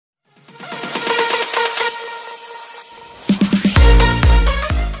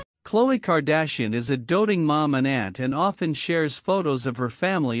Khloe Kardashian is a doting mom and aunt and often shares photos of her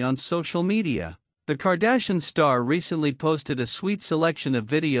family on social media. The Kardashian star recently posted a sweet selection of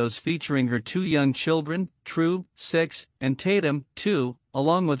videos featuring her two young children, True, 6, and Tatum, 2,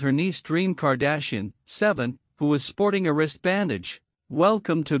 along with her niece Dream Kardashian, 7, who was sporting a wrist bandage.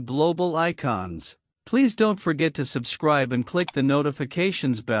 Welcome to Global Icons. Please don't forget to subscribe and click the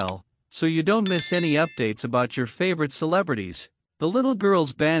notifications bell, so you don't miss any updates about your favorite celebrities. The little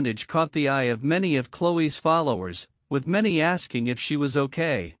girl's bandage caught the eye of many of Khloe's followers, with many asking if she was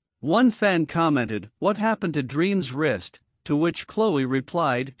okay. One fan commented, "What happened to Dream's wrist?" To which Khloe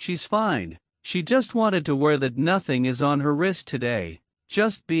replied, "She's fine. She just wanted to wear that nothing is on her wrist today.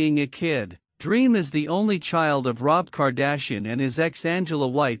 Just being a kid." Dream is the only child of Rob Kardashian and his ex Angela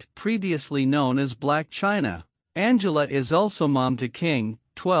White, previously known as Blac Chyna. Angela is also mom to King,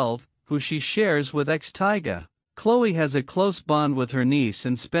 12, who she shares with ex Tyga. Khloe has a close bond with her niece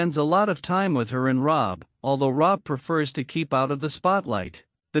and spends a lot of time with her and Rob, although Rob prefers to keep out of the spotlight.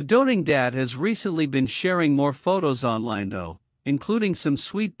 The doting dad has recently been sharing more photos online though, including some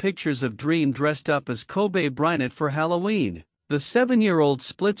sweet pictures of Dream dressed up as Kobe Brynat for Halloween. The 7-year-old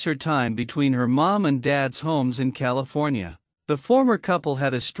splits her time between her mom and dad's homes in California. The former couple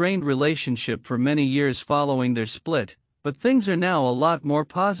had a strained relationship for many years following their split, but things are now a lot more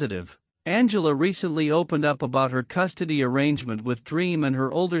positive. Angela recently opened up about her custody arrangement with Dream and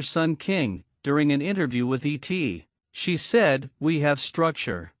her older son King during an interview with ET. She said, "We have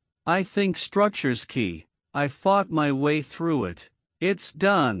structure. I think structure's key. I fought my way through it. It's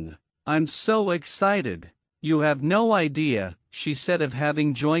done. I'm so excited. You have no idea," she said of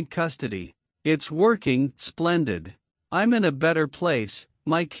having joint custody. "It's working, splendid. I'm in a better place,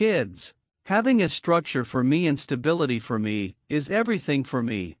 my kids. Having a structure for me and stability for me is everything for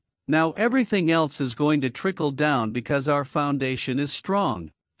me. Now everything else is going to trickle down because our foundation is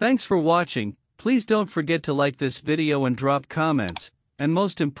strong." Thanks for watching. Please don't forget to like this video and drop comments, and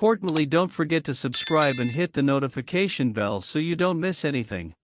most importantly don't forget to subscribe and hit the notification bell so you don't miss anything.